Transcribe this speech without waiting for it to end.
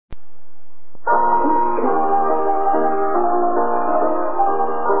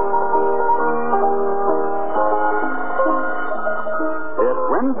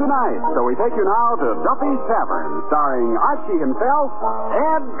we take you now to Duffy's Tavern, starring Archie himself,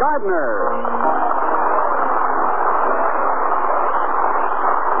 Ed Gardner.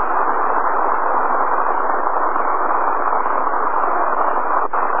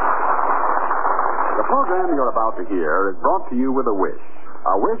 The program you're about to hear is brought to you with a wish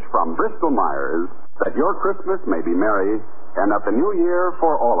from Bristol Myers, that your Christmas may be merry and that the new year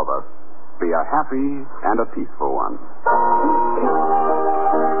for all of us be a happy and a peaceful one.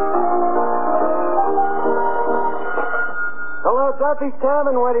 Hello, Duffy's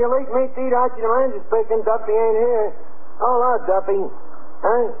Tavern. Where do you like meat to eat? Archie the Ranger's speaking. Duffy ain't here. Hello, Duffy.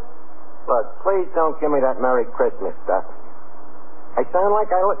 Huh? Look, please don't give me that Merry Christmas stuff. I sound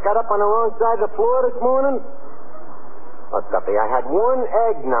like I got up on the wrong side of the floor this morning? Look, Duffy, I had one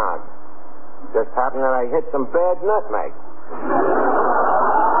eggnog. Just happened that I hit some bad nutmeg.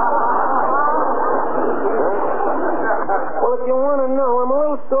 Well, if you want to know, I'm a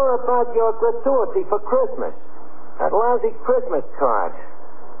little sore about your gratuity for Christmas. That lousy Christmas card.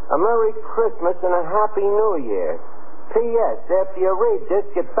 A Merry Christmas and a Happy New Year. P.S. After you read this,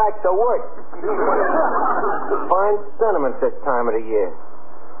 get back to work. Fine sentiment this time of the year.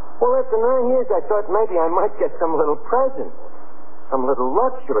 Well, after 9 years, I thought maybe I might get some little present. Some little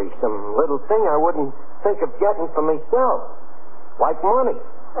luxury, some little thing I wouldn't think of getting for myself. Like money.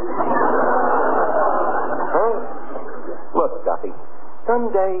 Huh? Look, Duffy,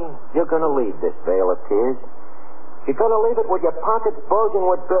 someday you're going to leave this vale of tears. You're going to leave it with your pockets bulging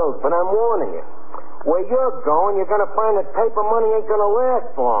with bills, but I'm warning you. Where you're going, you're going to find that paper money ain't going to last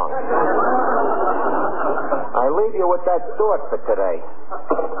long. I leave you with that thought for today.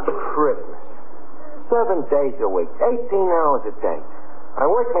 Christmas. 7 days a week, 18 hours a day. I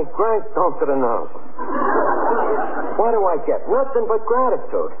work my grindstone to the nose. What do I get? Nothing but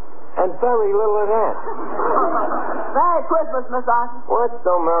gratitude. And very little of that. Merry Christmas, Miss Archie. What's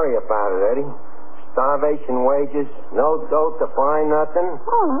so merry about it, Eddie? Starvation wages, no dough to buy nothing.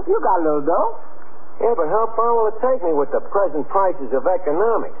 Oh, you got a little dough. Yeah, but how far will it take me with the present prices of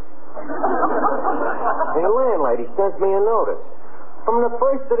economics? The landlady sent me a notice. From the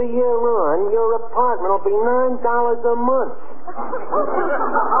first of the year on, your apartment will be $9 a month.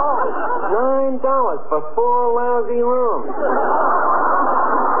 $9 for 4 lousy rooms.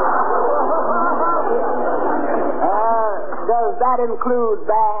 Does that include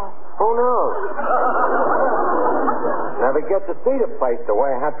bath? Who knows? Never get to see the place the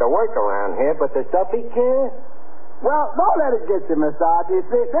way I have to work around here, but does Duffy care? Well, don't let it get you, Miss Archie.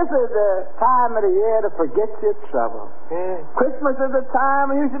 See, this is the time of the year to forget your trouble. Yeah. Christmas is the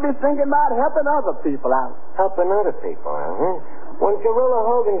time when you should be thinking about helping other people out. Helping other people out, huh? When Gorilla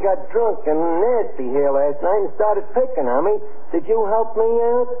Hogan got drunk and nasty here last night and started picking on me, did you help me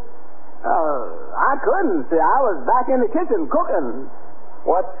out? I couldn't. See, I was back in the kitchen cooking.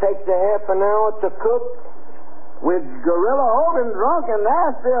 What takes a half an hour to cook? With Gorilla Hogan drunk and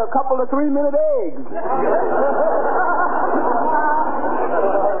nasty, a couple of 3-minute eggs.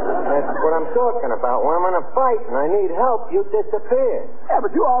 That's what I'm talking about. When I'm in a fight and I need help, you disappear. Yeah,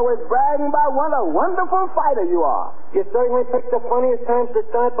 but you always bragging about what a wonderful fighter you are. You certainly picked the funniest times to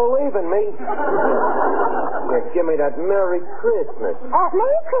start believing me. Yeah, give me that Merry Christmas.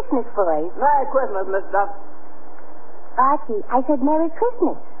 Merry Christmas, boys. Merry Christmas, Miss Duff. Archie, I said Merry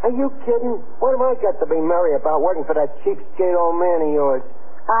Christmas. Are you kidding? What have I got to be merry about working for that cheapskate old man of yours?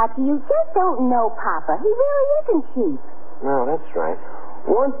 Archie, you just don't know Papa. He really isn't cheap. No, that's right.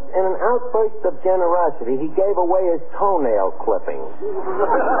 Once, in an outburst of generosity, he gave away his toenail clippings.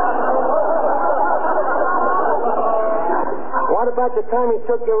 What about the time he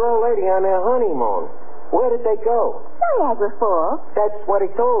took your old lady on their honeymoon? Where did they go? Niagara Falls. That's what he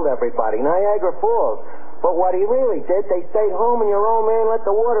told everybody, Niagara Falls. But what he really did, they stayed home and your old man let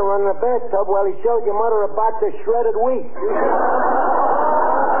the water run in the bathtub while he showed your mother a box of shredded wheat.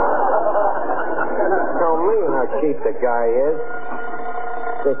 Tell me how cheap the guy is.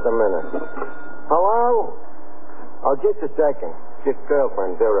 Just a minute. Hello? Oh, just a second. It's your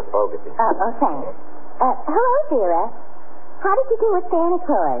girlfriend, Vera Fogarty. Oh, thanks. Hello, Vera. How did you do with Santa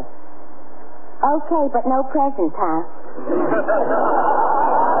Claus? Okay, but no presents, huh?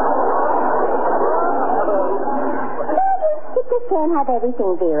 You just can't have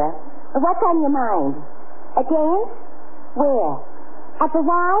everything, Vera. What's on your mind? A dance? Where? At the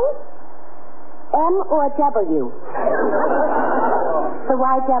Y? M or W? The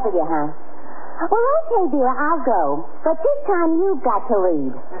YW, huh? Well, okay, Vera, I'll go. But this time you've got to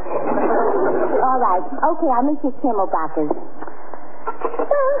lead. All right. Okay, I'll meet you at Kimmelbacher's.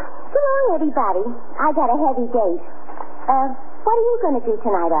 So long, everybody. I got a heavy date. What are you going to do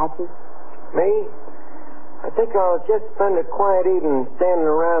tonight, Archie? Me? I think I'll just spend a quiet evening standing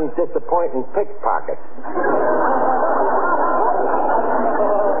around disappointing pickpockets.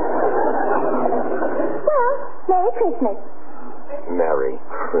 Well, Merry Christmas. Merry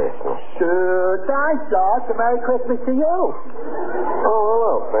Christmas. Thanks, Doc. Merry Christmas to you. Oh,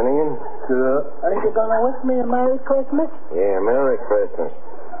 hello, Finnegan. Ain't you gonna wish me a Merry Christmas? Yeah, Merry Christmas.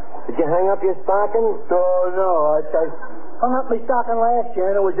 Did you hang up your stocking? Oh, no. I hung up my stocking last year,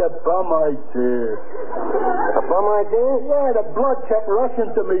 and it was a bum idea. A bum idea? Yeah, the blood kept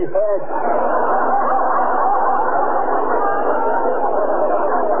rushing to me head.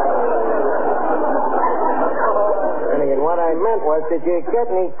 Finnegan, what I meant was, did you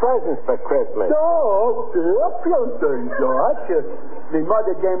get any presents for Christmas? No, a few things, Doc. My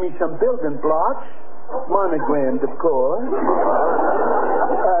mother gave me some building blocks, monogrammed, of course.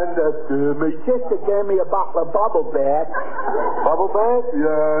 And my sister gave me a bottle of bubble bath. Bubble bath?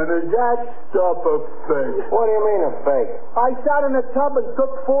 Yeah, and is that stuff a fake? What do you mean a fake? I sat in the tub and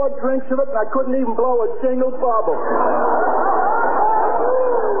took 4 drinks of it, and I couldn't even blow a single bubble.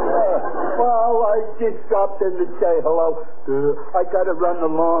 Well, I just stopped in to say hello. I gotta run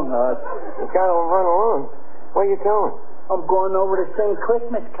along, Art. You gotta run along? Where you going? I'm going over to sing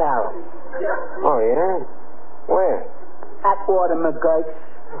Christmas carols. Oh, yeah? Where? At Water McGurk's.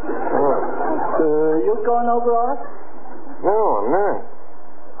 You going over, Art? No, I'm not.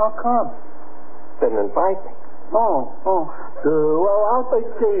 How come? Didn't invite me. Oh. Well, I'll be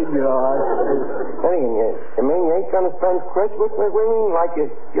seeing you, Art. Finnegan, you mean you ain't gonna spend Christmas with me like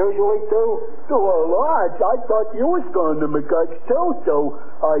you usually do? Well, Art, I thought you was going to McGurk's too, so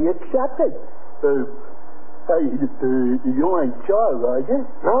I accepted. Hey, you ain't sure, are you?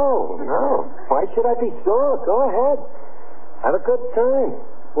 No. Why should I be sore? Go ahead. Have a good time.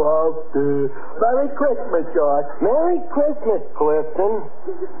 Well, Merry Christmas, Art. Merry Christmas, Clifton.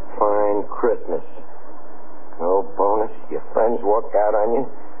 Fine Christmas. No bonus. Your friends walk out on you.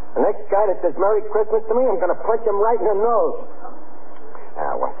 The next guy that says Merry Christmas to me, I'm going to punch him right in the nose.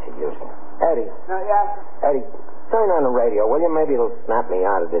 What's the use? Eddie. Yeah? Eddie, turn on the radio, will you? Maybe it'll snap me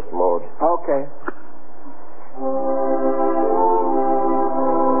out of this mood. Okay.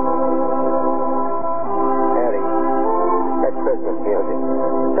 Eddie, that Christmas music.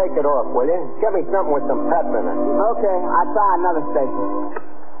 Take it off, will you? Get me something with some pep in it. Okay, I'll try another station.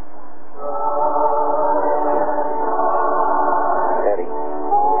 Eddie,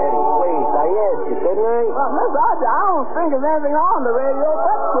 please, I asked you, didn't I? Well, Miss Archie, I don't think there's anything on the radio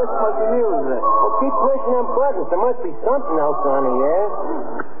but Christmas music. Well, keep pushing them buttons. There must be something else on the air.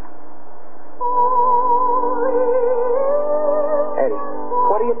 Eddie,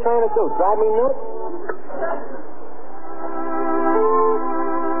 what are you trying to do? Drive me nuts?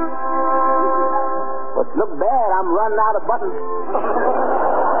 Look bad, I'm running out of buttons.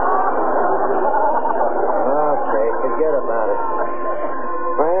 Okay, forget about it.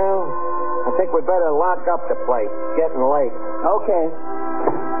 Well, I think we better lock up the place. It's getting late. Okay.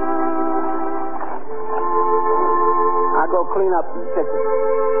 I'll go clean up and fix it.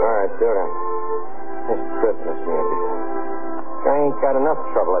 All right, do that. This Christmas music. I ain't got enough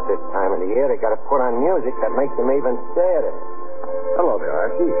trouble at this time of the year. They got to put on music that makes them even sadder. Hello there,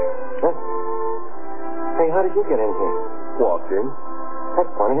 Archie. Huh? Hey, how did you get in here? Walked in.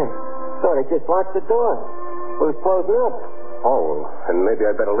 That's funny, huh? Thought I just locked the door. It was closing up. Oh, and maybe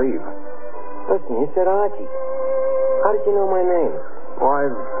I'd better leave. Listen, you said Archie. How did you know my name? Oh,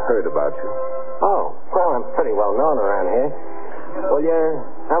 I've heard about you. Oh, well, I'm pretty well known around here. Will you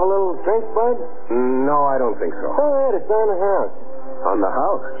have a little drink, bud? No, I don't think so. Go ahead, it's on the house. On the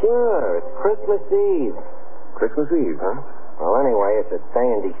house? Sure, it's Christmas Eve. Christmas Eve, huh? Well, anyway, it's a day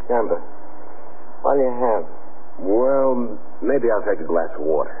in December. What do you have? Well, maybe I'll take a glass of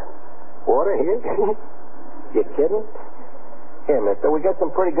water. Water here? You kidding? Here, mister, we got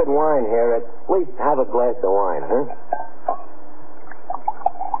some pretty good wine here. At least have a glass of wine, huh?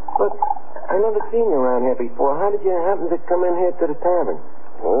 Look, I never seen you around here before. How did you happen to come in here to the tavern?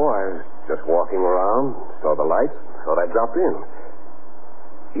 Oh, I was just walking around, saw the lights, thought I'd drop in.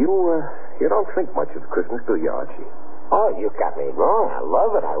 You don't think much of Christmas, do you, Archie? Oh, you got me wrong. I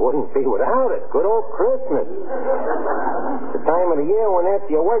love it. I wouldn't be without it. Good old Christmas. The time of the year when after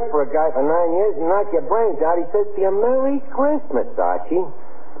you work for a guy for 9 years and knock your brains out, he says to you, Merry Christmas, Archie.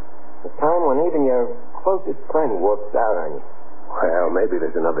 The time when even your closest friend walks out on you. Well, maybe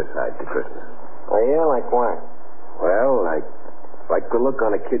there's another side to Christmas. Oh, yeah? Like what? Well, like the look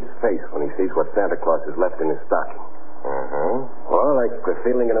on a kid's face when he sees what Santa Claus has left in his stocking. Uh-huh. Or like the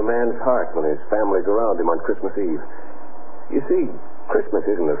feeling in a man's heart when his family's around him on Christmas Eve. You see, Christmas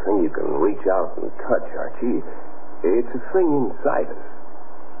isn't a thing you can reach out and touch, Archie. It's a thing inside us.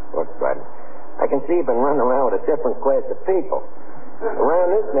 Look, bud, I can see you've been running around with a different class of people. Around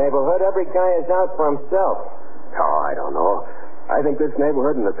this neighborhood, every guy is out for himself. Oh, I don't know. I think this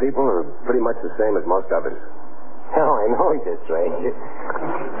neighborhood and the people are pretty much the same as most others. Hell, I know you're strange.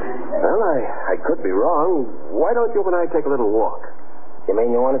 Well, I could be wrong. Why don't you and I take a little walk? You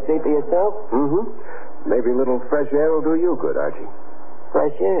mean you want to see for yourself? Mm-hmm. Maybe a little fresh air will do you good, Archie.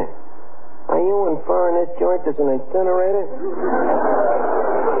 Fresh air? Are you inferring this joint is an incinerator?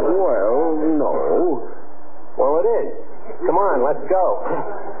 Well, no. Well, it is. Come on, let's go.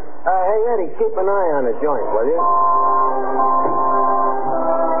 Hey, Eddie, keep an eye on the joint, will you?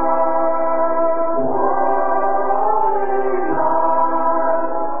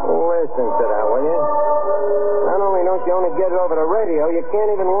 Listen to that, will you? Not only don't you only get it over the radio, you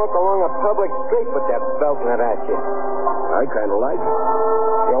can't even walk along a public street with that belting it at you. I kind of like it.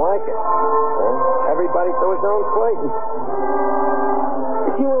 You like it? Well, everybody to his own place.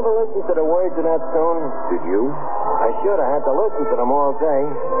 Did you ever listen to the words of that song? Did you? I should have had to listen to them all day.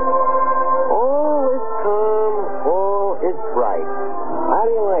 All is calm, all is bright. How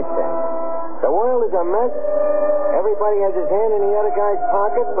do you like that? The world is a mess. Everybody has his hand in the other guy's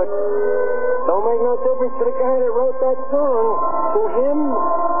pocket, but don't make no difference to the guy that wrote that song. To him,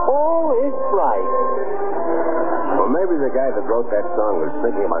 all is bright. Well, maybe the guy that wrote that song was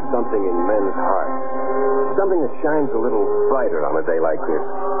thinking about something in men's hearts. Something that shines a little brighter on a day like this.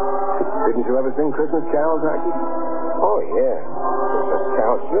 Didn't you ever sing Christmas carols, Archie? Oh, yeah. Christmas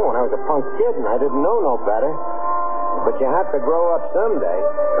carols, sure, when I was a punk kid and I didn't know no better. But you have to grow up someday.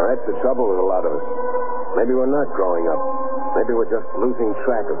 Now, that's the trouble with a lot of us. Maybe we're not growing up. Maybe we're just losing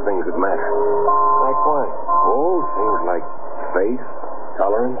track of things that matter. Like what? Oh, things like faith,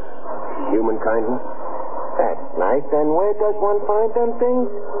 tolerance, human kindness. That's nice. And where does one find them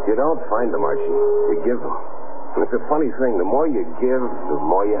things? You don't find them, Archie. You give them. And it's a funny thing. The more you give, the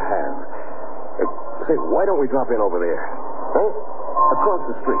more you have. Say, why don't we drop in over there? Huh? Across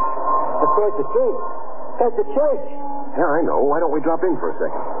the street. Across the street? That's a church. Yeah, I know. Why don't we drop in for a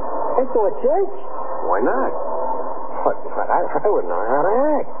second? Into a church? Why not? But I wouldn't know how to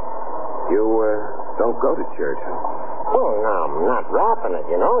act. You, don't go to church, huh? Oh, no, I'm not rapping it,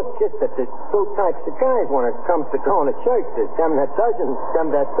 you know. It's just that there's two types of guys when it comes to going to church. There's them that does and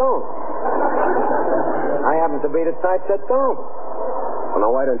them that don't. I happen to be the type that don't. Well,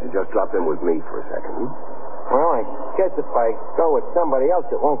 now, why don't you just drop in with me for a second? Hmm? Well, I guess if I go with somebody else,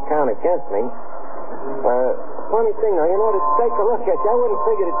 it won't count against me. Funny thing, though, you know, to take a look at you, I wouldn't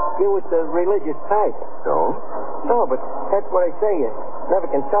figure that you was the religious type. No? No, but that's what I say. You never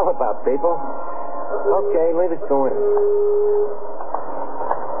can tell about people. Okay, leave us go in.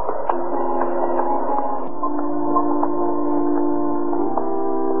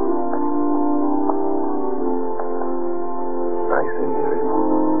 Nice in here, isn't it?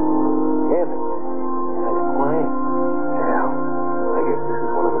 Yeah, but kind of quiet. Yeah. I guess this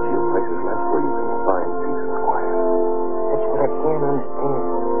is one of the few places left where you can find peace and quiet. That's what I can't understand.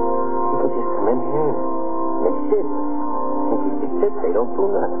 People just come in here and they sit. And they sit, they don't do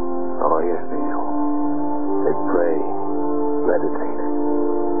nothing. Oh, yes, they do. They pray, meditate.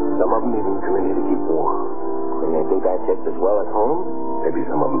 Some of them even come in here to keep warm. And they do that just as well at home? Maybe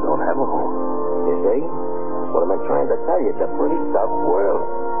some of them don't have a home. You see? That's what I'm trying to tell you. It's a pretty tough world.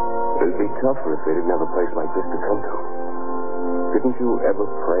 It'd be tougher if they didn't have a place like this to come to. Didn't you ever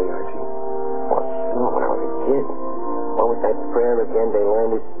pray, Archie? Well, sure, when I was a kid. What was that prayer again they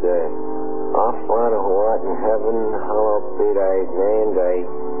learned us? Our Father who art in heaven, hallowed be thy name,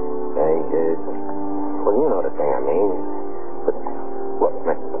 well, you know the thing I mean. But, look,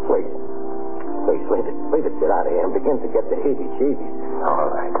 please, leave it, get out of here. I'm beginning to get the heebie-jeebies. All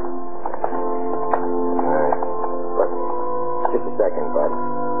right. Look, just a second, bud.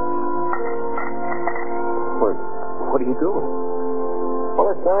 What are you doing? Well,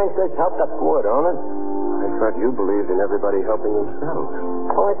 the sign says help the poor, don't it? I thought you believed in everybody helping themselves.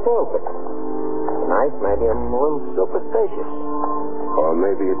 Oh, I do, but tonight maybe I'm a little superstitious. Or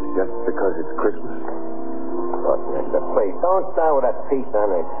maybe it's just because it's Christmas. Look, mister, please, don't start with that peace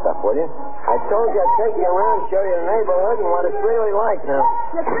on that stuff, will you? I told you I'd take you around, show you the neighborhood and what it's really like now.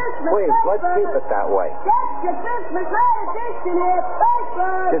 Your Christmas Please, let's keep it that way. That's your Christmas edition here,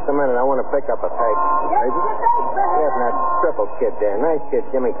 paper. Just a minute, I want to pick up a paper. Get your paper. Yeah, from that cripple kid there. Nice kid,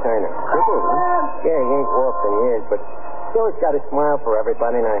 Jimmy Turner. Crippled, huh? Yeah, he ain't walked in years, but he's always got a smile for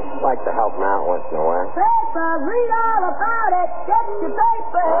everybody, and I like to help him out once in a while. Paper, read all about it. Get your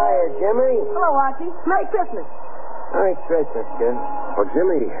paper. Hiya, Jimmy. Hello, Archie. Merry Christmas. Merry Christmas, kid. Well,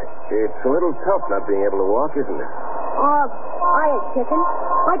 Jimmy, it's a little tough not being able to walk, isn't it? I ain't kicking.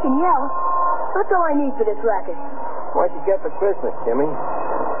 I can yell. That's all I need for this racket. What'd you get for Christmas, Jimmy?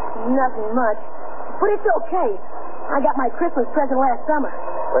 Nothing much. But it's okay. I got my Christmas present last summer.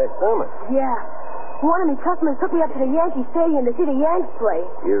 Last summer? Yeah. One of my customers took me up to the Yankee Stadium to see the Yanks play.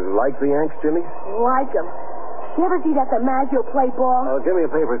 You like the Yanks, Jimmy? Like 'em. You ever see that DiMaggio play ball? Oh, give me a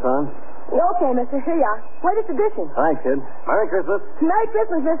paper, son. Okay, mister. Here you are. Latest edition. Hi, kid. Merry Christmas. Merry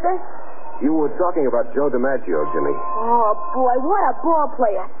Christmas, mister. You were talking about Joe DiMaggio, Jimmy. Oh, boy, what a ball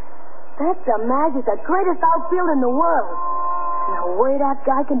player. That DiMaggio's the greatest outfielder in the world. No way that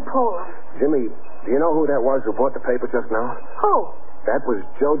guy can pull him. Jimmy, do you know who that was who bought the paper just now? Who? That was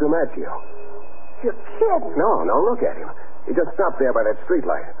Joe DiMaggio. You're kidding. No, look at him. He just stopped there by that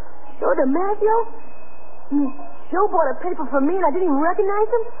streetlight. Joe DiMaggio? Joe bought a paper for me and I didn't even recognize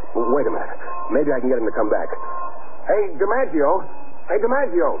him? Wait a minute. Maybe I can get him to come back. Hey, DiMaggio. Hey,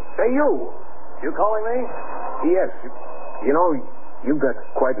 DiMaggio. Hey, you. You calling me? Yes. You know, you've got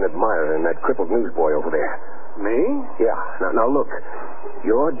quite an admirer in that crippled newsboy over there. Me? Yeah. Now look.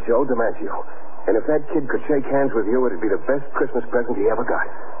 You're Joe DiMaggio. And if that kid could shake hands with you, it'd be the best Christmas present he ever got.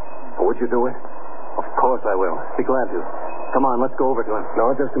 Would you do it? Of course I will. Be glad to. Come on, let's go over to him.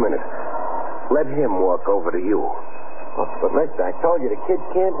 No, just a minute. Let him walk over to you. Oh, but, mister, I told you the kid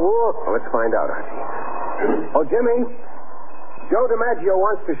can't walk. Well, let's find out, Archie. Oh, Jimmy. Joe DiMaggio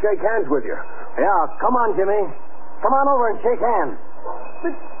wants to shake hands with you. Yeah, come on, Jimmy. Come on over and shake hands.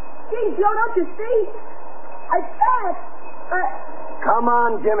 But, gee, Joe, don't you see? I can't. Come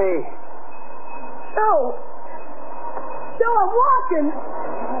on, Jimmy. Joe, I'm walking.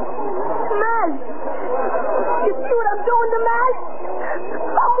 Madge. You see what I'm doing to Madge?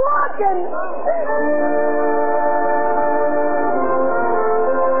 I'm walking.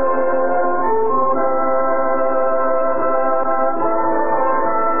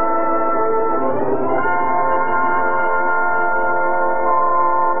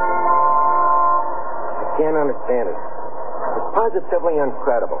 I can't understand it. It's positively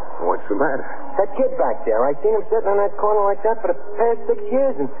incredible. What's the matter? That kid back there, I seen him sitting on that corner like that for the past 6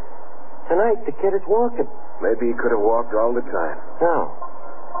 years, and tonight the kid is walking. Maybe he could have walked all the time. No,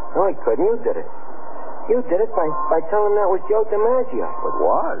 he couldn't. You did it. You did it by telling him that was Joe DiMaggio. It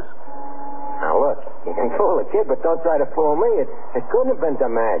was. Now, look, you can fool a kid, but don't try to fool me. It couldn't have been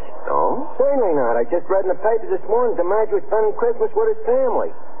DiMaggio. No? Certainly not. I just read in the paper this morning DiMaggio was spending Christmas with his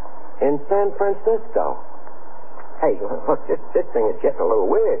family in San Francisco. Hey, look, this thing is getting a little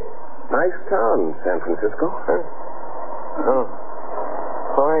weird. Nice town, San Francisco. Huh? Oh.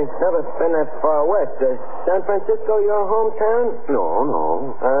 I never been that far west. San Francisco your hometown?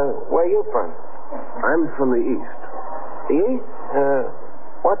 No. Where you from? I'm from the east. The east?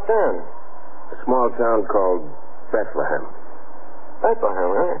 What town? A small town called Bethlehem.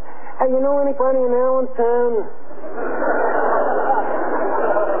 Bethlehem, huh? Hey, you know anybody in Allentown?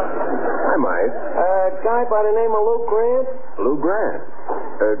 I might. A guy by the name of Lou Grant? Lou Grant.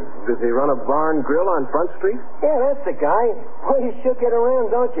 Does he run a bar and grill on Front Street? Yeah, that's the guy. Well, you should get around,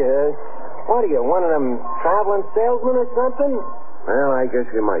 don't you? What are you, one of them traveling salesmen or something? Well, I guess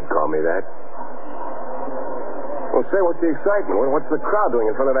you might call me that. Well, say, what's the excitement? What's the crowd doing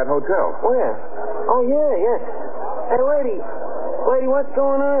in front of that hotel? Where? Oh, yeah. Hey, lady, what's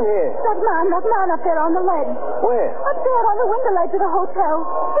going on here? That man up there on the ledge. Where? Up there on the window ledge of the hotel.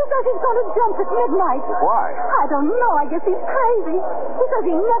 He says he's going to jump at midnight. Why? I don't know. I guess he's crazy. He says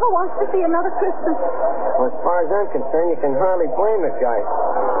he never wants to see another Christmas. Well, as far as I'm concerned, you can hardly blame the guy.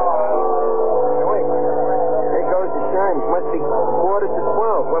 Wait. There goes the chimes. Must be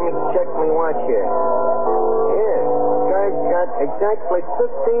 11:45. Let me check my watch here. Yeah. Guy's got exactly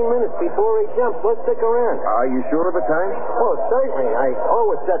 15 minutes before he jumps. Let's stick around. Are you sure of the time? Oh, certainly. I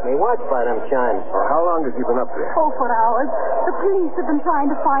always set me watch by them chimes. Well, how long has he been up there? Oh, for hours. The police have been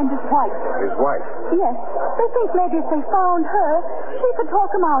trying to find his wife. His wife? Yes. They think maybe if they found her, she could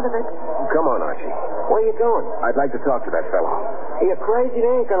talk him out of it. Come on, Archie. Where you going? I'd like to talk to that fellow. Are you crazy?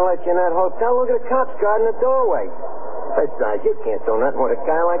 They ain't going to let you in that hotel. Look at the cops guarding the doorway. Besides, you can't do nothing with a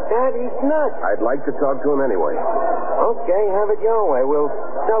guy like that. He's nuts. I'd like to talk to him anyway. Okay, have it your way. We'll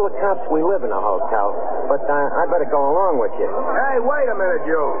tell the cops we live in a hotel. But I better go along with you. Hey, wait a minute,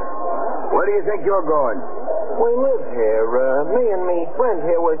 you. Where do you think you're going? We live here. Me and me friend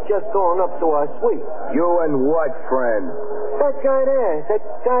here was just going up to our suite. You and what friend? That guy there. That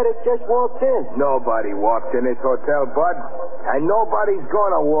guy that just walked in. Nobody walked in this hotel, Bud. And nobody's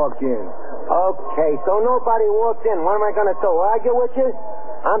gonna walk in. Okay, so nobody walked in. What am I going to do? Argue with you?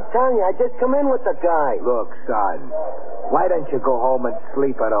 I'm telling you, I just come in with the guy. Look, son, why don't you go home and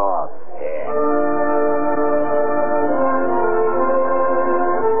sleep it off?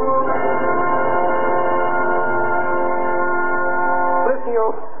 Listen,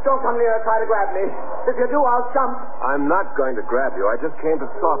 you. don't come near and try to grab me. If you do, I'll jump. I'm not going to grab you. I just came to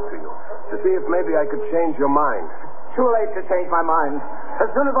talk to you. To see if maybe I could change your mind. Too late to change my mind.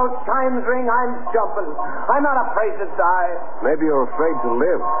 As soon as those chimes ring, I'm jumping. I'm not afraid to die. Maybe you're afraid to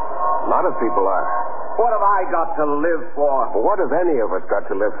live. A lot of people are. What have I got to live for? Well, what have any of us got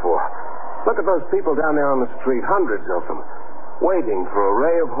to live for? Look at those people down there on the street, hundreds of them, waiting for a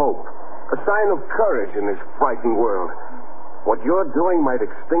ray of hope, a sign of courage in this frightened world. What you're doing might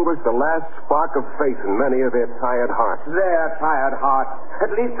extinguish the last spark of faith in many of their tired hearts. Their tired hearts. At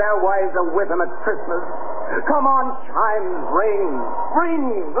least their wives are with them at Christmas. Come on, chimes, ring. Ring.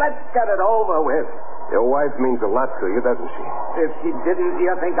 Let's get it over with. Your wife means a lot to you, doesn't she? If she didn't, do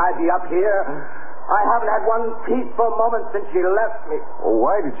you think I'd be up here? I haven't had one peaceful moment since she left me. Well,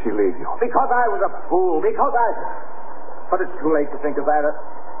 why did she leave you? Because I was a fool. But it's too late to think of that.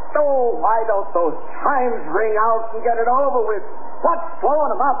 Oh, why don't those chimes ring out and get it over with? What's slowing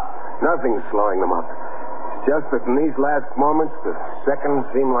them up? Nothing's slowing them up. It's just that in these last moments, the seconds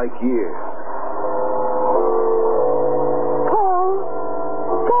seem like years. Paul.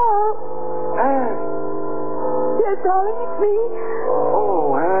 Anne. Yes, darling, it's me.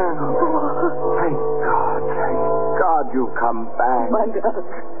 Oh, Anne. Thank God you've come back. My darling.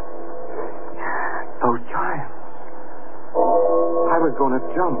 Those chimes. I was going to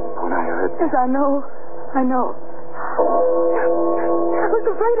jump when I heard them. Yes, I know. I was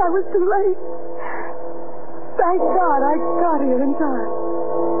afraid I was too late. Thank God I got here in time.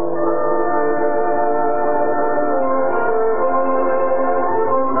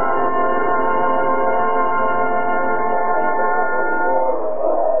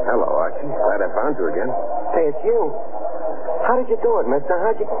 Hello, Archie. Glad I found you again. Hey, it's you. How did you do it, mister?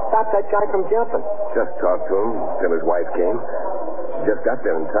 How'd you stop that guy from jumping? Just talked to him till his wife came. She just got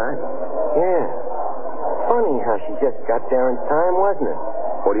there in time. Yeah. Funny how she just got there in time, wasn't it?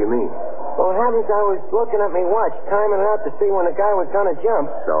 What do you mean? Well, heavens, I was looking at me watch, timing it out to see when the guy was going to jump.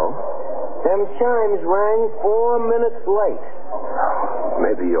 So? Them chimes rang 4 minutes late.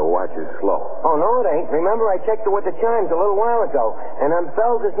 Maybe your watch is slow. Oh, no, it ain't. Remember, I checked it with the chimes a little while ago, and them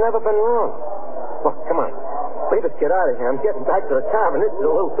bells has never been wrong. Look, come on. Leave us get out of here. I'm getting back to the tavern. This is a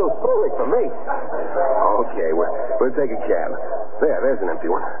little too slowly for me. Okay, we'll take a cab. There's an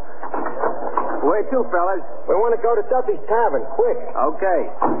empty one. Where to, fellas? We want to go to Duffy's Tavern, quick. Okay.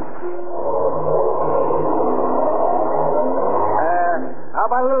 How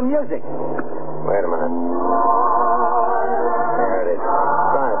about a little music? Wait a minute. There it is.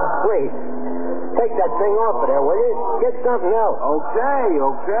 Right, please. Take that thing off of there, will you? Get something else.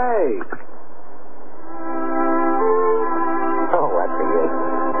 Okay. Oh, what for you?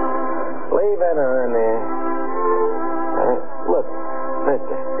 Leave it on there. Look,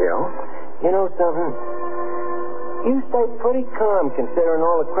 mister. Yeah? You know something? You stayed pretty calm considering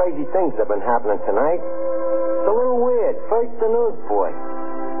all the crazy things that have been happening tonight. It's a little weird. First the newsboy,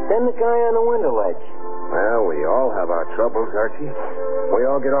 then the guy on the window ledge. Well, we all have our troubles, Archie. We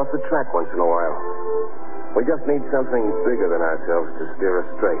all get off the track once in a while. We just need something bigger than ourselves to steer us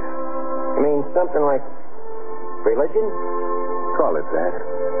straight. You mean something like religion? Call it that.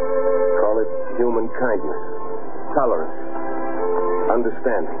 Call it human kindness, tolerance,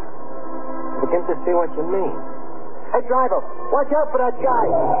 understanding. Begin to see what you mean. Hey, driver, watch out for that guy.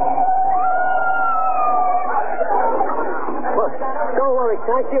 Look, don't worry,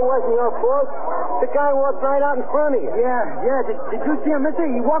 Taxi. It wasn't your fault. The guy walked right out in front of you. Yeah. Did you see him, mister?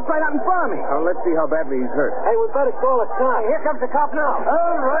 He walked right out in front of me. Now, let's see how badly he's hurt. Hey, we better call a cop. Here comes the cop now.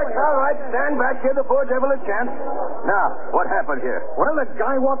 All right. Stand back. Give the poor devil a chance. Now, what happened here? Well, the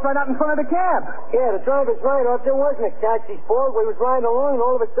guy walked right out in front of the cab. Yeah, the driver's right, officer. It wasn't a taxi's fault. We was riding along, and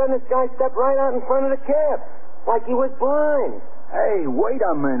all of a sudden this guy stepped right out in front of the cab. Like he was blind. Hey, wait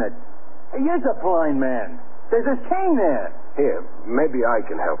a minute. He is a blind man. There's his cane there. Here, maybe I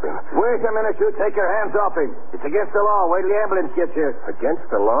can help him. Wait a minute, you take your hands off him. It's against the law. Wait till the ambulance gets here. Against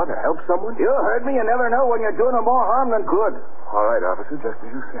the law to help someone? You heard me. You never know when you're doing him more harm than good. All right, officer, just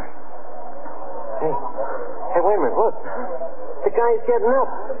as you say. Hey, wait a minute. Look. The guy's getting up.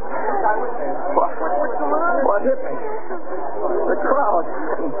 What hit me? The crowd.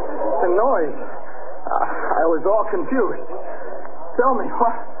 The noise. I was all confused. Tell me,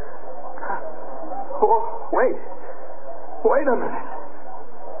 what? Oh, wait a minute.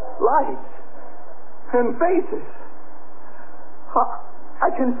 Lights and faces. I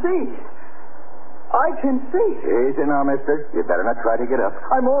can see. Easy now, mister. You better not try to get up.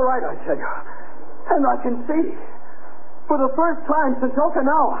 I'm all right, I tell you. And I can see. For the first time since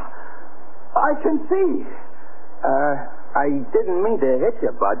Okinawa, I can see. I didn't mean to hit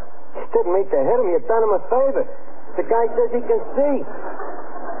you, Bud. You didn't mean to hit him. You done him a favor. The guy says he can see.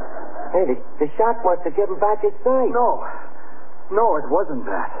 Hey, the shock must have given back his sight. No, it wasn't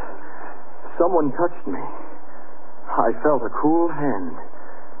that. Someone touched me. I felt a cool hand.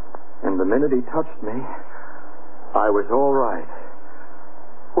 And the minute he touched me, I was all right.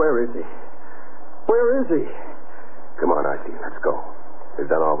 Where is he? Where is he? Come on, Archie, let's go. We've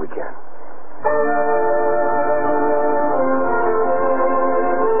done all we can.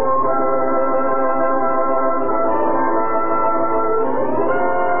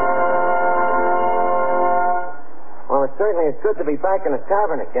 Well, it certainly is good to be back in the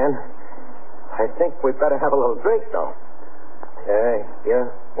tavern again. I think we'd better have a little drink, though.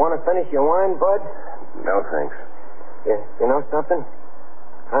 You want to finish your wine, Bud? No, thanks. You know something?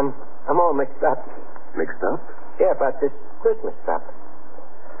 I'm all mixed up. Mixed up? Yeah, about this Christmas stuff.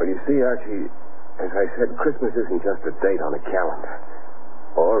 Well, you see, Archie, as I said, Christmas isn't just a date on a calendar.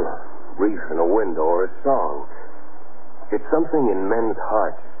 Or a wreath in a window or a song. It's something in men's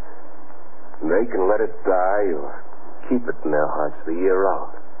hearts. They can let it die or keep it in their hearts the year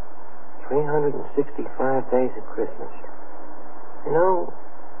round. 365 days of Christmas. You know,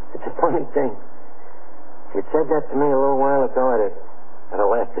 it's a funny thing. If you'd said that to me a little while ago, I'd have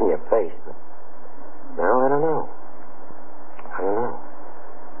laughed in your face. But now I don't know.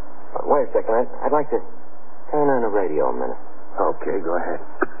 Wait a second. I'd like to turn on the radio a minute. Okay, go ahead.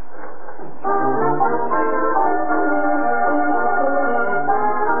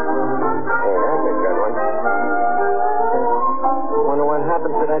 Hey, that's a good one. Wonder what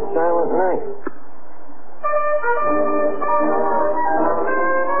happened to that silent night.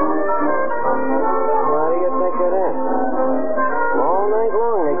 What do you think of that? All night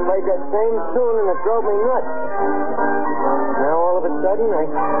long they played that same tune and it drove me nuts. Now all of a sudden I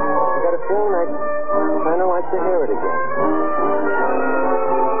got a feeling I'd kind of like to hear it again.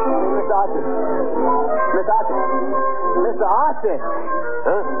 Miss Archie. Mr. Archie.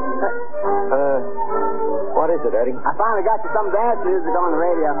 Huh? What is it, Eddie? I finally got you some dance music on the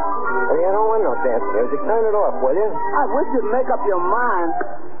radio. Eddie, I don't want no dance music. Turn it off, will you? I wish you'd make up your mind.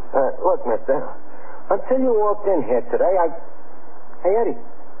 Look, mister, until you walked in here today, Hey, Eddie,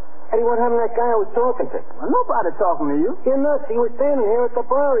 what happened to that guy I was talking to? Well, nobody talking to you. You're nuts. He was standing here at the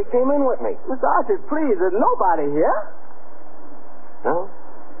bar. He came in with me. Mr. Archie, please, there's nobody here. No?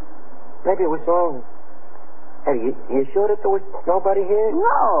 Maybe it was all... Eddie, you sure that there was nobody here?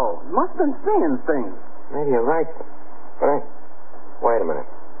 No, must have been seeing things. Maybe you're right. But wait a minute.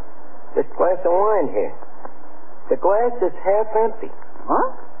 This glass of wine here. The glass is half empty. Huh?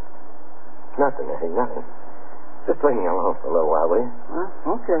 Nothing, Eddie, nothing. Just leave me alone for a little while, will you?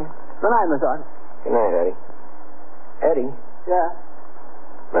 Okay. Good night, Miss Archie. Good night, Eddie. Eddie, Yeah.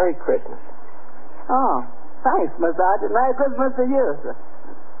 Merry Christmas. Oh, thanks, Miss Archie. Merry Christmas to you, sir.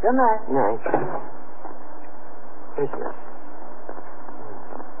 Good night. Good night. Christmas.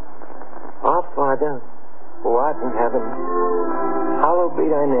 Our Father, who art in heaven, hallowed be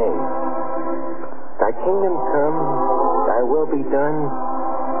thy name. Thy kingdom come, thy will be done,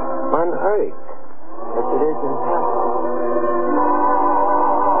 on earth as it is in heaven.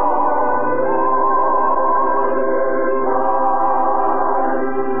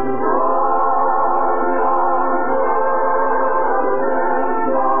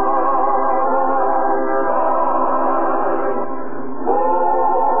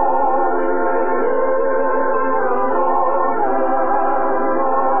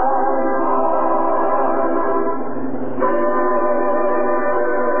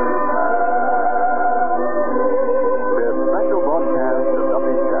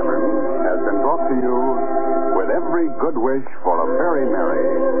 Good wish for a very merry,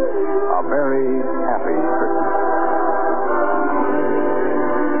 a very happy Christmas.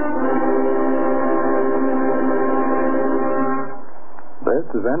 This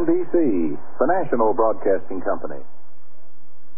is NBC, the national broadcasting company.